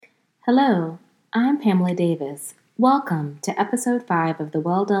Hello, I'm Pamela Davis. Welcome to episode 5 of the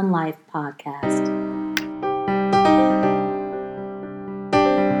Well Done Life podcast.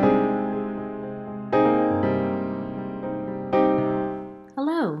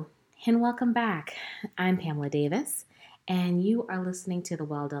 Hello, and welcome back. I'm Pamela Davis, and you are listening to the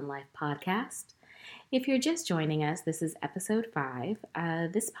Well Done Life podcast. If you're just joining us, this is episode 5.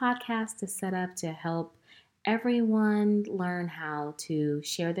 This podcast is set up to help everyone learn how to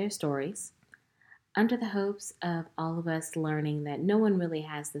share their stories, under the hopes of all of us learning that no one really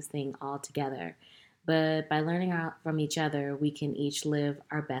has this thing all together. But by learning out from each other, we can each live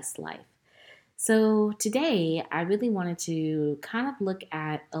our best life. So today, I really wanted to kind of look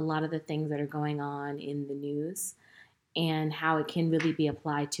at a lot of the things that are going on in the news and how it can really be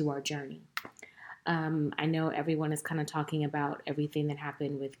applied to our journey. I know everyone is kind of talking about everything that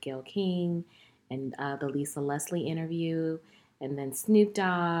happened with Gayle King and the Lisa Leslie interview, and then Snoop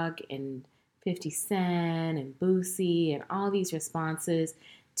Dogg and 50 Cent and Boosie and all these responses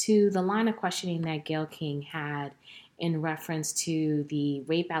to the line of questioning that Gayle King had in reference to the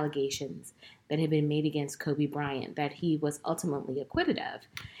rape allegations that had been made against Kobe Bryant that he was ultimately acquitted of.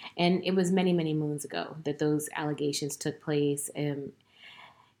 And it was many, many moons ago that those allegations took place. And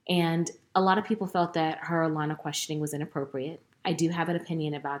a lot of people felt that her line of questioning was inappropriate. I do have an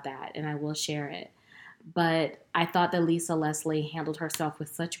opinion about that, and I will share it. But I thought that Lisa Leslie handled herself with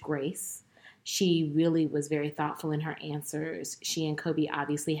such grace. She really was very thoughtful in her answers. She and Kobe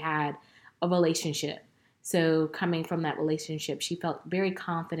obviously had a relationship. So coming from that relationship, she felt very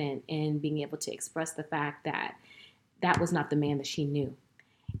confident in being able to express the fact that that was not the man that she knew.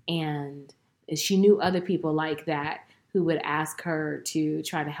 And she knew other people like that who would ask her to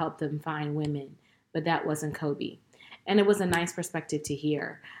try to help them find women, but that wasn't Kobe. And it was a nice perspective to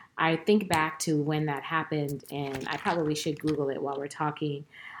hear. I think back to when that happened, and I probably should Google it while we're talking.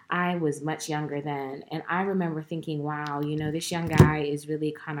 I was much younger then, and I remember thinking, wow, this young guy is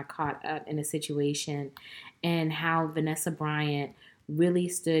really kind of caught up in a situation, and how Vanessa Bryant really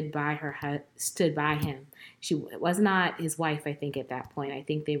stood by him. She was not his wife, I think, at that point. I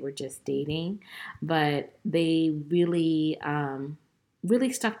think they were just dating, but they really,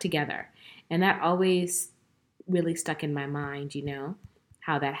 really stuck together. And that always really stuck in my mind,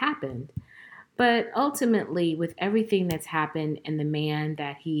 how that happened. But ultimately, with everything that's happened and the man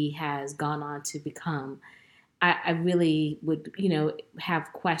that he has gone on to become, I really would,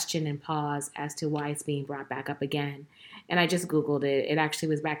 have question and pause as to why it's being brought back up again. And I just Googled it. It actually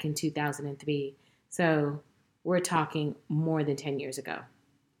was back in 2003. So we're talking more than 10 years ago.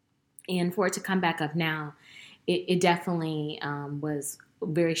 And for it to come back up now, it definitely was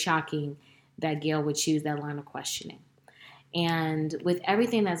very shocking that Gayle would choose that line of questioning. And with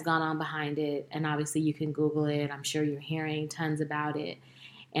everything that's gone on behind it, and obviously you can Google it, I'm sure you're hearing tons about it,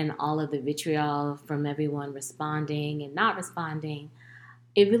 and all of the vitriol from everyone responding and not responding,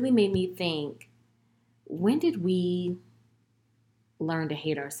 it really made me think, when did we learn to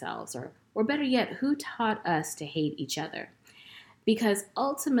hate ourselves? Or better yet, who taught us to hate each other? Because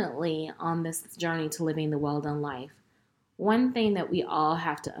ultimately, on this journey to living the well-done life, one thing that we all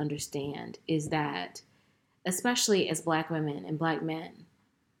have to understand is that, especially as Black women and Black men,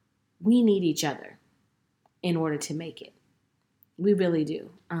 we need each other in order to make it. We really do.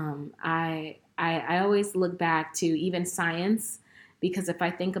 I always look back to even science, because if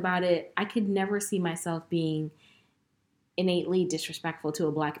I think about it, I could never see myself being innately disrespectful to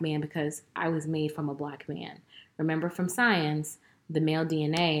a Black man because I was made from a Black man. Remember, from science, the male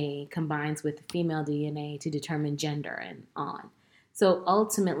DNA combines with the female DNA to determine gender and on. So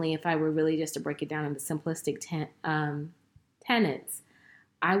ultimately, if I were really just to break it down into simplistic tenets,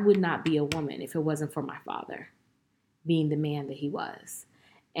 I would not be a woman if it wasn't for my father being the man that he was,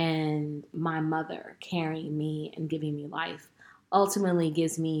 and my mother carrying me and giving me life ultimately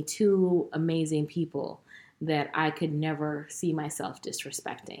gives me two amazing people that I could never see myself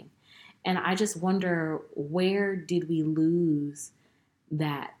disrespecting. And I just wonder, where did we lose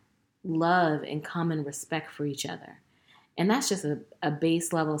that love and common respect for each other? And that's just a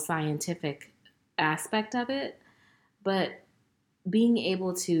base level scientific aspect of it. But being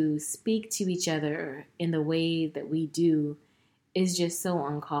able to speak to each other in the way that we do is just so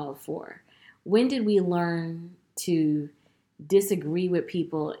uncalled for. When did we learn to disagree with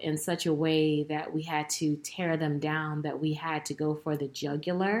people in such a way that we had to tear them down, that we had to go for the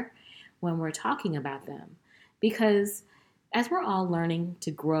jugular when we're talking about them? Because as we're all learning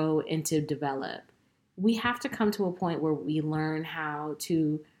to grow and to develop, we have to come to a point where we learn how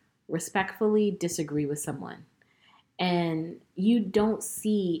to respectfully disagree with someone. And you don't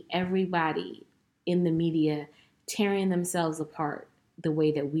see everybody in the media tearing themselves apart the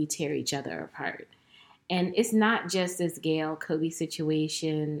way that we tear each other apart. And it's not just this Gayle Kobe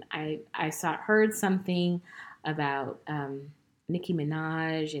situation. Heard something about Nicki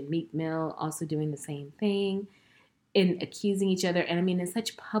Minaj and Meek Mill also doing the same thing and accusing each other. And I mean, in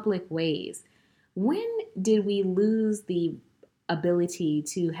such public ways. When did we lose the ability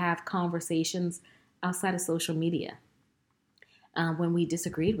to have conversations outside of social media when we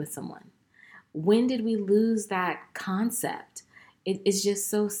disagreed with someone? When did we lose that concept? It's just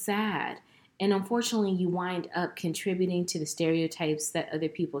so sad. And unfortunately, you wind up contributing to the stereotypes that other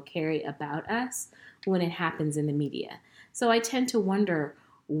people carry about us when it happens in the media. So I tend to wonder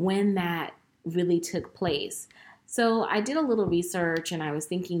when that really took place. So I did a little research and I was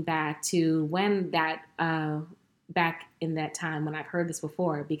thinking back to when that, back in that time when I've heard this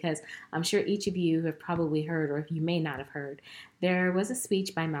before, because I'm sure each of you have probably heard, or if you may not have heard, there was a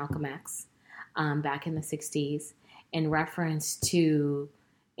speech by Malcolm X back in the 60s in reference to,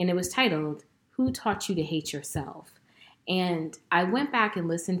 and it was titled, "Who Taught You to Hate Yourself?" And I went back and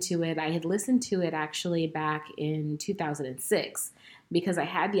listened to it. I had listened to it actually back in 2006 because I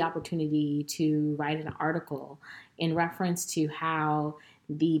had the opportunity to write an article in reference to how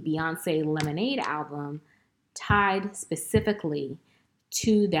the Beyonce Lemonade album tied specifically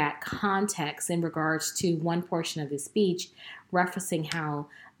to that context in regards to one portion of the speech referencing how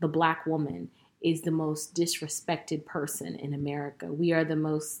the Black woman is the most disrespected person in America. We are the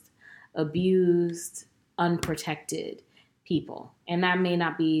most abused, unprotected people. And that may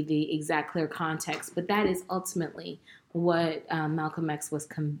not be the exact clear context, but that is ultimately what Malcolm X was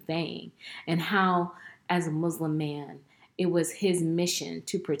conveying, and how, as a Muslim man, it was his mission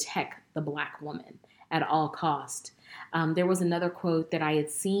to protect the Black woman at all cost. There was another quote that I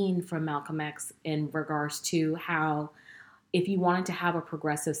had seen from Malcolm X in regards to how if you wanted to have a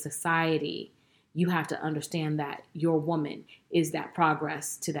progressive society, you have to understand that your woman is that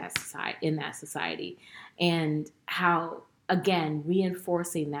progress to that society, in that society, and how, again,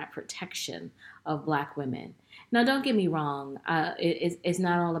 reinforcing that protection of Black women. Now, don't get me wrong. It's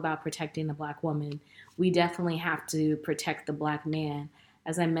not all about protecting the Black woman. We definitely have to protect the Black man.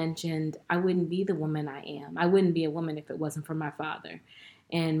 As I mentioned, I wouldn't be the woman I am. I wouldn't be a woman if it wasn't for my father.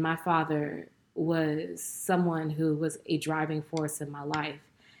 And my father was someone who was a driving force in my life.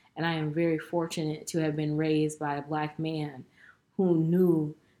 And I am very fortunate to have been raised by a Black man who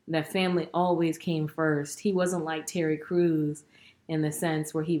knew that family always came first. He wasn't like Terry Crews in the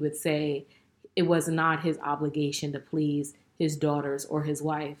sense where he would say it was not his obligation to please his daughters or his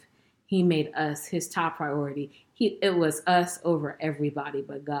wife. He made us his top priority. It was us over everybody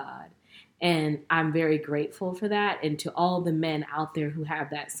but God. And I'm very grateful for that. And to all the men out there who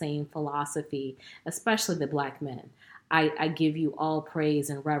have that same philosophy, especially the Black men, I give you all praise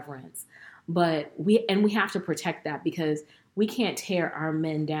and reverence. But we have to protect that, because we can't tear our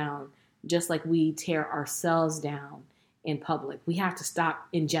men down just like we tear ourselves down in public. We have to stop,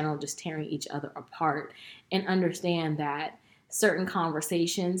 in general, just tearing each other apart and understand that certain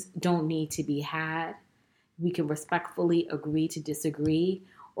conversations don't need to be had. We can respectfully agree to disagree.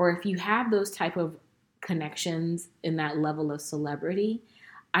 Or if you have those type of connections in that level of celebrity,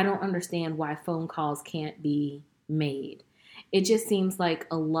 I don't understand why phone calls can't be made. It just seems like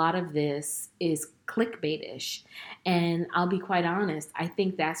a lot of this is clickbaitish. And I'll be quite honest, I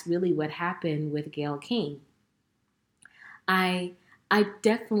think that's really what happened with Gayle King. I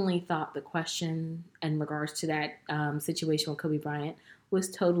definitely thought the question in regards to that situation with Kobe Bryant was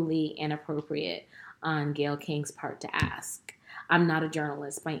totally inappropriate on Gayle King's part to ask. I'm not a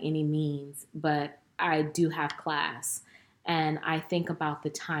journalist by any means, but I do have class. And I think about the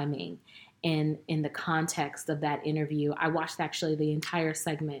timing and in the context of that interview. I watched actually the entire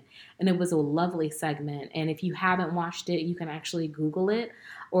segment, and it was a lovely segment. And if you haven't watched it, you can actually Google it,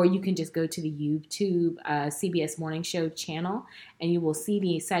 or you can just go to the YouTube CBS Morning Show channel, and you will see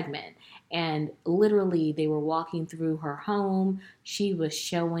the segment. And literally, they were walking through her home. She was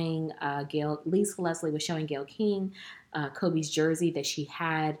showing Lisa Leslie was showing Gayle King Kobe's jersey that she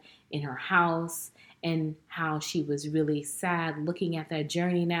had in her house, and how she was really sad looking at that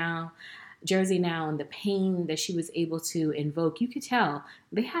jersey now, and the pain that she was able to invoke. You could tell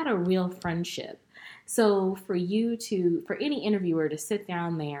they had a real friendship. So for any interviewer to sit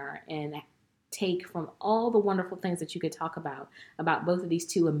down there and take from all the wonderful things that you could talk about both of these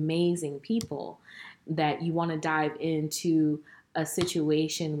two amazing people, that you want to dive into a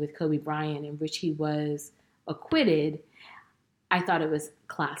situation with Kobe Bryant in which he was acquitted, I thought it was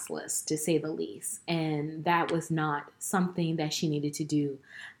classless, to say the least. And that was not something that she needed to do,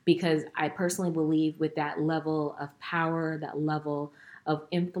 because I personally believe with that level of power, that level of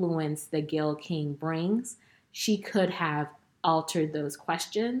influence that Gayle King brings, she could have altered those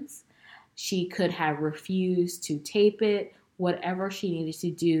questions. She could have refused to tape it, whatever she needed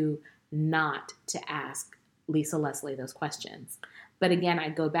to do not to ask Lisa Leslie those questions. But again, I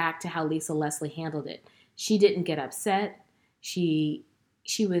go back to how Lisa Leslie handled it. She didn't get upset. She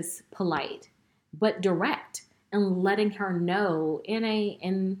was polite, but direct, and letting her know in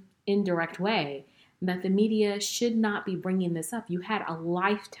an indirect way that the media should not be bringing this up. You had a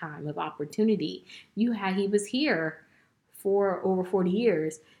lifetime of opportunity. He was here for over 40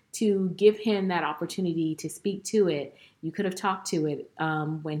 years to give him that opportunity to speak to it. You could have talked to it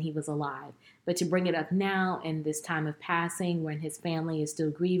when he was alive. But to bring it up now in this time of passing, when his family is still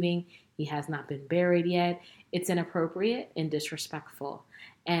grieving, he has not been buried yet, it's inappropriate and disrespectful.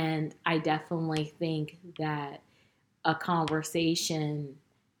 And I definitely think that a conversation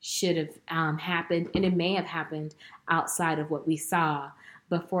should have happened, and it may have happened outside of what we saw,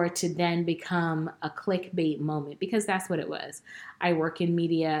 but for it to then become a clickbait moment, because that's what it was. I work in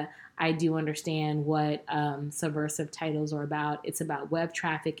media. I do understand what subversive titles are about. It's about web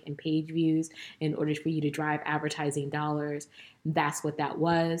traffic and page views in order for you to drive advertising dollars. That's what that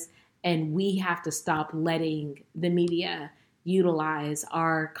was. And we have to stop letting the media utilize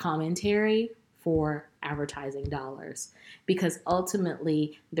our commentary for advertising dollars, because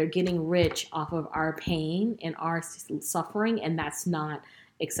ultimately they're getting rich off of our pain and our suffering, and that's not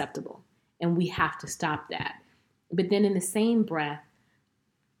acceptable. And we have to stop that. But then in the same breath,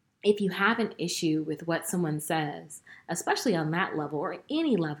 if you have an issue with what someone says, especially on that level or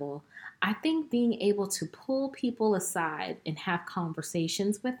any level, I think being able to pull people aside and have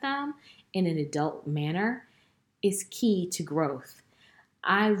conversations with them in an adult manner is key to growth.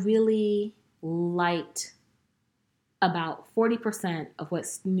 I really liked about 40% of what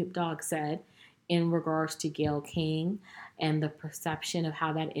Snoop Dogg said in regards to Gayle King and the perception of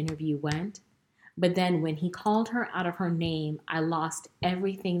how that interview went. But then when he called her out of her name, I lost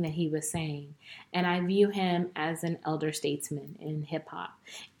everything that he was saying. And I view him as an elder statesman in hip hop,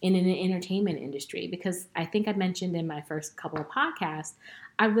 in an entertainment industry, because I think I mentioned in my first couple of podcasts,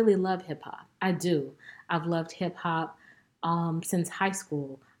 I really love hip hop. I do. I've loved hip hop since high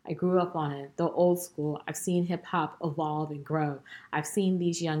school. I grew up on it, the old school. I've seen hip hop evolve and grow. I've seen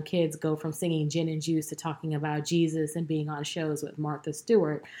these young kids go from singing Gin and Juice to talking about Jesus and being on shows with Martha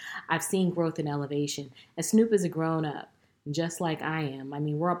Stewart. I've seen growth and elevation. And Snoop is a grown up, just like I am. I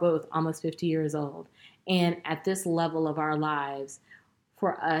mean, we're both almost 50 years old. And at this level of our lives,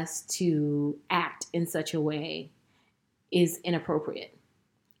 for us to act in such a way is inappropriate.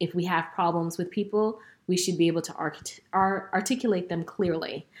 If we have problems with people, we should be able to articulate them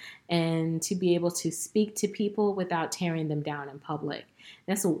clearly and to be able to speak to people without tearing them down in public.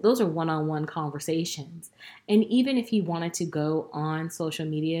 Those are one-on-one conversations. And even if he wanted to go on social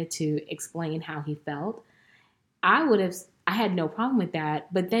media to explain how he felt, I had no problem with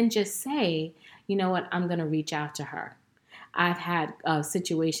that. But then just say, you know what, I'm going to reach out to her. I've had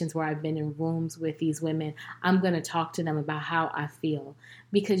situations where I've been in rooms with these women. I'm going to talk to them about how I feel,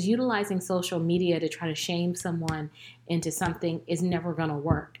 because utilizing social media to try to shame someone into something is never going to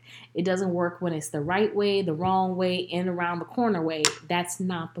work. It doesn't work when it's the right way, the wrong way, in around the corner way. That's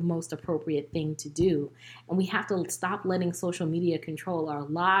not the most appropriate thing to do. And we have to stop letting social media control our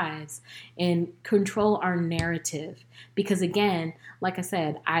lives and control our narrative. Because again, like I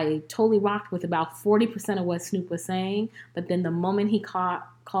said, I totally rocked with about 40% of what Snoop was saying. But then the moment he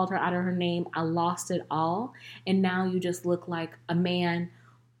called her out of her name, I lost it all. And now you just look like a man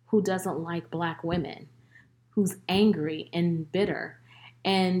who doesn't like black women, who's angry and bitter.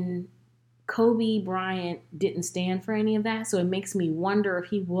 And Kobe Bryant didn't stand for any of that. So it makes me wonder, if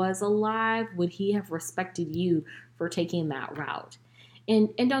he was alive, would he have respected you for taking that route? And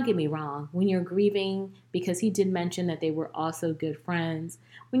don't get me wrong, when you're grieving, because he did mention that they were also good friends,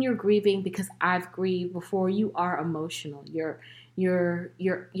 when you're grieving, because I've grieved before, you are emotional. You're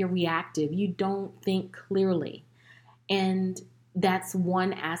reactive. You don't think clearly. And that's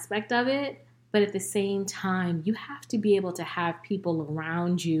one aspect of it. But at the same time, you have to be able to have people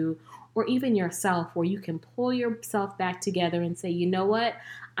around you, or even yourself, where you can pull yourself back together and say, you know what?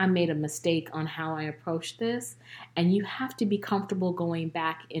 I made a mistake on how I approached this. And you have to be comfortable going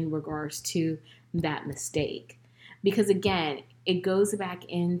back in regards to that mistake. Because again, it goes back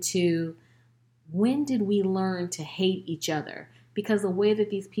into, when did we learn to hate each other? Because the way that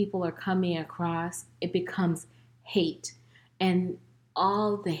these people are coming across, it becomes hate. And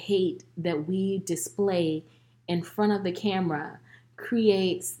all the hate that we display in front of the camera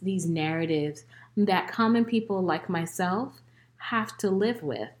creates these narratives that common people like myself have to live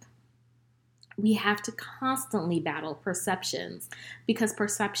with. we have to constantly battle perceptions because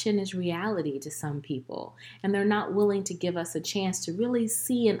perception is reality to some people, and they're not willing to give us a chance to really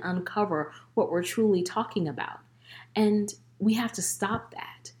see and uncover what we're truly talking about. And we have to stop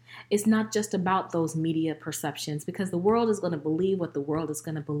that. It's not just about those media perceptions because the world is going to believe what the world is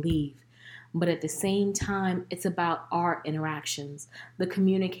going to believe. But at the same time, it's about our interactions, the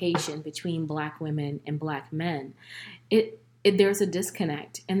communication between Black women and Black men. There's a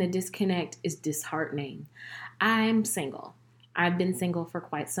disconnect, and the disconnect is disheartening. I'm single. I've been single for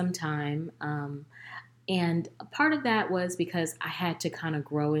quite some time. And part of that was because I had to kind of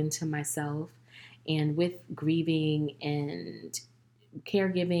grow into myself. And with grieving and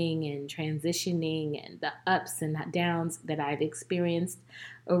caregiving and transitioning and the ups and downs that I've experienced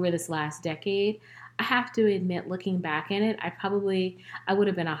over this last decade, I have to admit, looking back in it, I would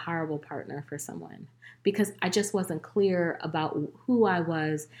have been a horrible partner for someone because I just wasn't clear about who I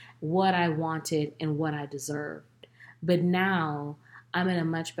was, what I wanted, and what I deserved. But now I'm in a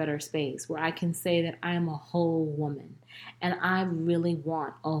much better space where I can say that I am a whole woman and I really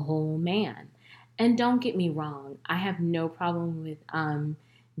want a whole man. And don't get me wrong, I have no problem with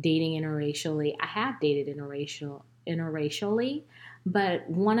dating interracially. I have dated interracially, but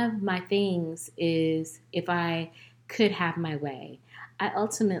one of my things is if I could have my way, I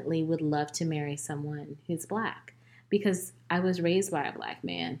ultimately would love to marry someone who's Black because I was raised by a Black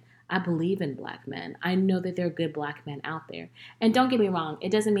man. I believe in Black men. I know that there are good Black men out there. And don't get me wrong,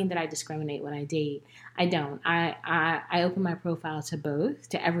 it doesn't mean that I discriminate when I date. I don't. I open my profile to both,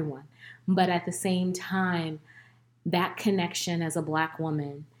 to everyone. But at the same time, that connection as a Black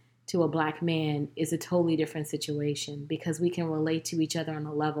woman to a Black man is a totally different situation because we can relate to each other on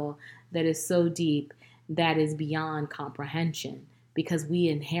a level that is so deep that is beyond comprehension because we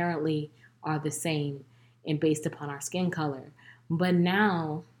inherently are the same and based upon our skin color. But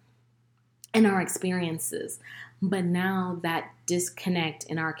now, in our experiences, but now that disconnect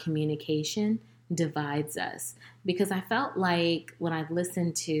in our communication divides us because I felt like when I've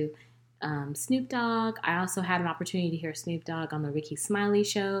listened to Snoop Dogg. I also had an opportunity to hear Snoop Dogg on the Ricky Smiley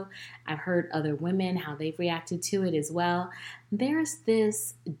show. I've heard other women, how they've reacted to it as well. There's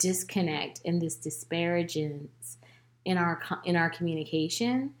this disconnect and this disparagence in our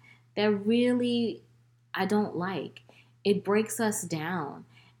communication that really I don't like. It breaks us down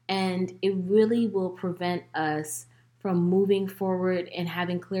and it really will prevent us from moving forward and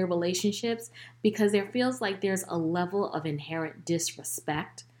having clear relationships because there feels like there's a level of inherent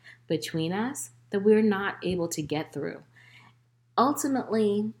disrespect between us that we're not able to get through.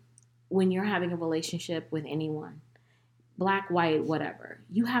 Ultimately, when you're having a relationship with anyone, Black, white, whatever,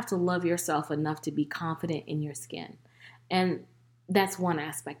 you have to love yourself enough to be confident in your skin. And that's one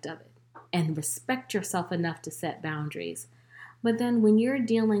aspect of it. And respect yourself enough to set boundaries. But then when you're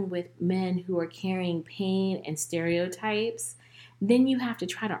dealing with men who are carrying pain and stereotypes, then you have to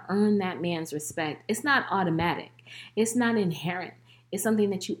try to earn that man's respect. It's not automatic. It's not inherent. It's something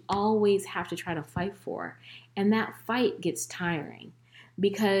that you always have to try to fight for. And that fight gets tiring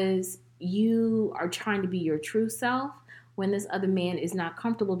because you are trying to be your true self when this other man is not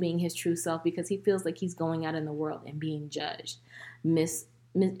comfortable being his true self because he feels like he's going out in the world and being judged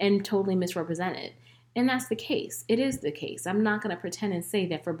and totally misrepresented. And that's the case. It is the case. I'm not going to pretend and say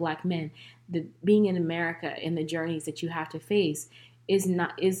that for Black men, being in America and the journeys that you have to face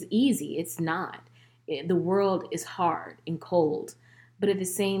is easy. It's not. The world is hard and cold. But at the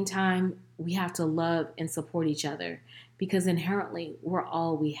same time, we have to love and support each other because inherently we're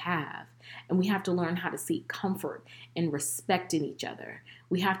all we have. And we have to learn how to seek comfort and respect in each other.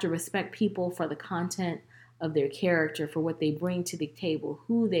 We have to respect people for the content of their character, for what they bring to the table,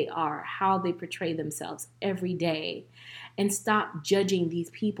 who they are, how they portray themselves every day, and stop judging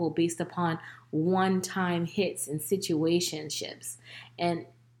these people based upon one-time hits and situationships and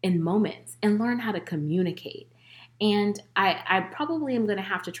in moments, and learn how to communicate. And I probably am going to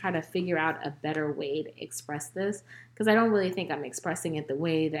have to try to figure out a better way to express this because I don't really think I'm expressing it the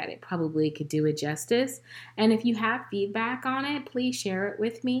way that it probably could do it justice. And if you have feedback on it, please share it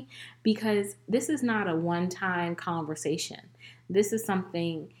with me because this is not a one-time conversation. This is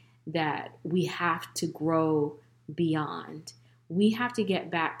something that we have to grow beyond. We have to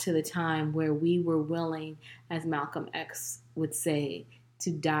get back to the time where we were willing, as Malcolm X would say, to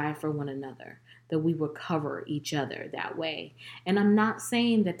die for one another, that we would cover each other that way. And I'm not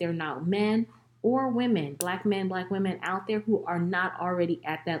saying that there are not men or women, Black men, Black women out there who are not already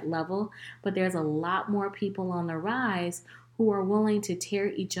at that level, but there's a lot more people on the rise who are willing to tear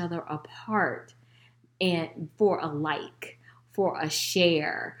each other apart and for a like, for a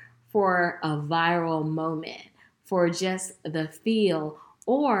share, for a viral moment, for just the feel,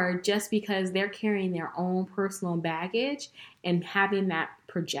 or just because they're carrying their own personal baggage and having that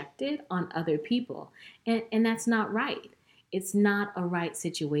projected on other people. And that's not right. It's not a right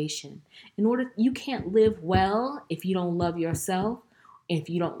situation. You can't live well if you don't love yourself, if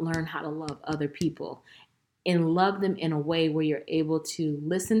you don't learn how to love other people and love them in a way where you're able to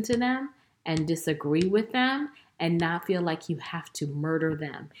listen to them and disagree with them and not feel like you have to murder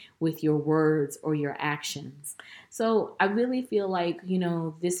them with your words or your actions. So I really feel like,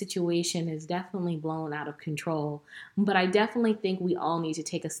 this situation is definitely blown out of control. But I definitely think we all need to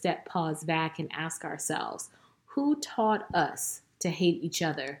take a step pause back and ask ourselves, who taught us to hate each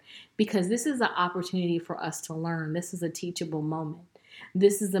other? Because this is an opportunity for us to learn. This is a teachable moment.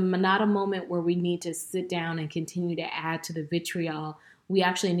 This is not a moment where we need to sit down and continue to add to the vitriol. We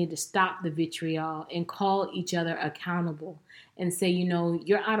actually need to stop the vitriol and call each other accountable and say,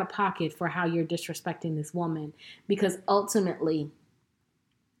 you're out of pocket for how you're disrespecting this woman. Because ultimately,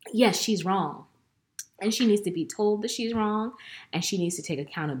 yes, she's wrong. And she needs to be told that she's wrong. And she needs to take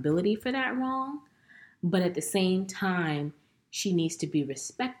accountability for that wrong. But at the same time, she needs to be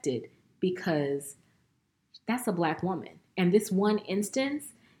respected because that's a Black woman. And this one instance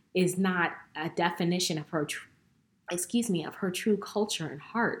is not a definition of her true culture and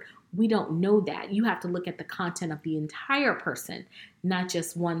heart. We don't know that. You have to look at the content of the entire person, not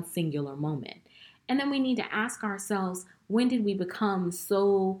just one singular moment. And then we need to ask ourselves, when did we become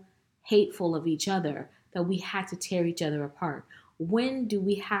so hateful of each other that we had to tear each other apart? When do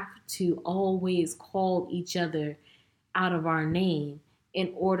we have to always call each other out of our name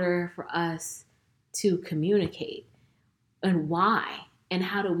in order for us to communicate? And why? And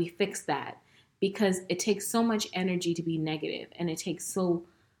how do we fix that? Because it takes so much energy to be negative, and it takes so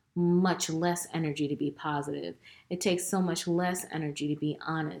much less energy to be positive. It takes so much less energy to be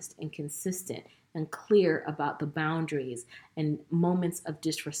honest and consistent and clear about the boundaries and moments of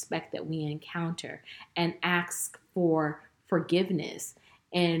disrespect that we encounter, and ask for forgiveness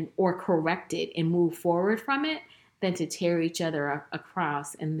or correct it and move forward from it, than to tear each other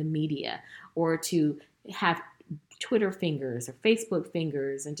across in the media, or to have Twitter fingers or Facebook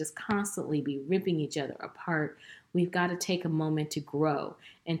fingers and just constantly be ripping each other apart. We've got to take a moment to grow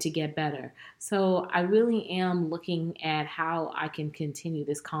and to get better. So I really am looking at how I can continue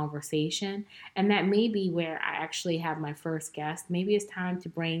this conversation. And that may be where I actually have my first guest. Maybe it's time to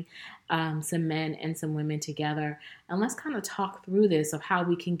bring some men and some women together. And let's kind of talk through this of how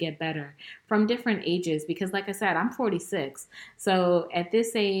we can get better from different ages. Because like I said, I'm 46. So at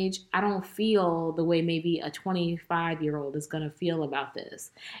this age, I don't feel the way maybe a 25-year-old is going to feel about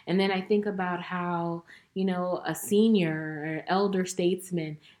this. And then I think about how, a senior or elder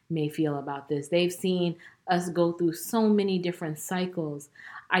statesman may feel about this. They've seen us go through so many different cycles.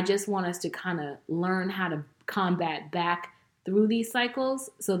 I just want us to kind of learn how to combat back through these cycles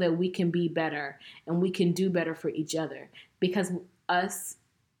so that we can be better and we can do better for each other. Because us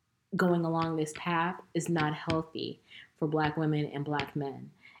going along this path is not healthy for Black women and Black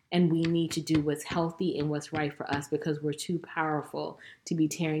men. And we need to do what's healthy and what's right for us, because we're too powerful to be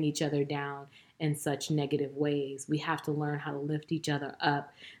tearing each other down in such negative ways. We have to learn how to lift each other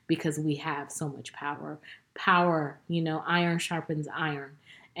up because we have so much power. Power, iron sharpens iron,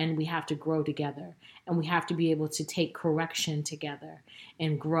 and we have to grow together, and we have to be able to take correction together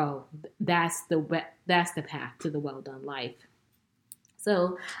and grow. That's the path to the well done life.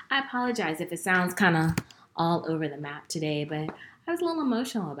 So I apologize if it sounds kind of all over the map today, but I was a little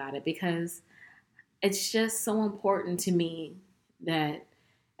emotional about it because it's just so important to me that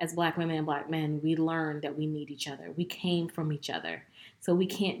as Black women and Black men, we learn that we need each other. We came from each other. So we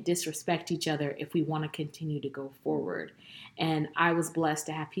can't disrespect each other if we want to continue to go forward. And I was blessed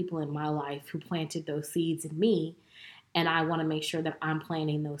to have people in my life who planted those seeds in me. And I want to make sure that I'm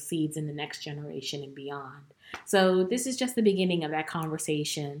planting those seeds in the next generation and beyond. So this is just the beginning of that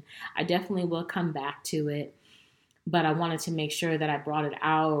conversation. I definitely will come back to it. But I wanted to make sure that I brought it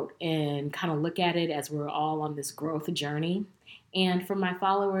out and kind of look at it as we're all on this growth journey. And for my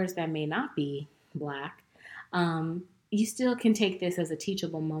followers that may not be Black, you still can take this as a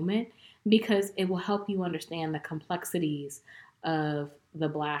teachable moment, because it will help you understand the complexities of the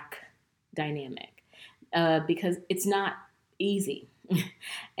Black dynamic, because it's not easy.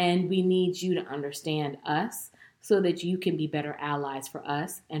 And we need you to understand us so that you can be better allies for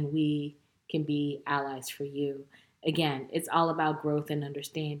us and we can be allies for you. Again, it's all about growth and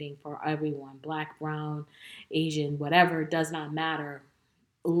understanding for everyone. Black, brown, Asian, whatever, does not matter.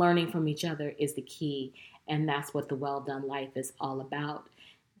 Learning from each other is the key. And that's what the Well Done Life is all about.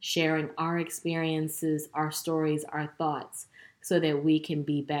 Sharing our experiences, our stories, our thoughts, so that we can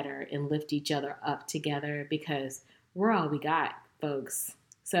be better and lift each other up together, because we're all we got. folks.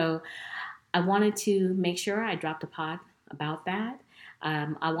 So I wanted to make sure I dropped a pod about that.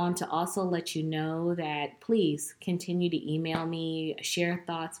 I want to also let you know that please continue to email me, share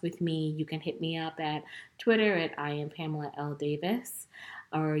thoughts with me. You can hit me up at Twitter at I am Pamela L. Davis,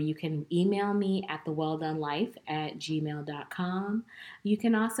 or you can email me at thewelldonelife@gmail.com. You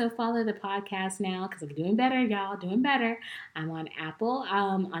can also follow the podcast now because I'm doing better, y'all, doing better. I'm on Apple,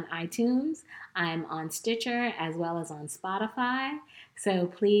 on iTunes. I'm on Stitcher as well as on Spotify. So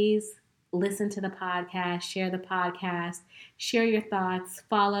please listen to the podcast, share your thoughts,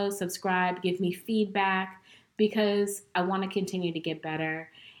 follow, subscribe, give me feedback because I want to continue to get better.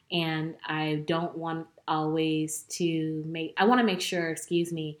 And I don't want always I want to make sure,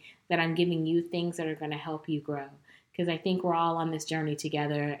 that I'm giving you things that are going to help you grow. Because I think we're all on this journey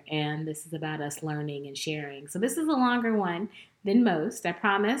together and this is about us learning and sharing. So this is a longer one than most, I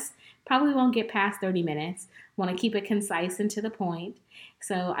promise. Probably won't get past 30 minutes. Want to keep it concise and to the point.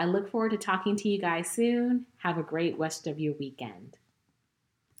 So I look forward to talking to you guys soon. Have a great rest of your weekend.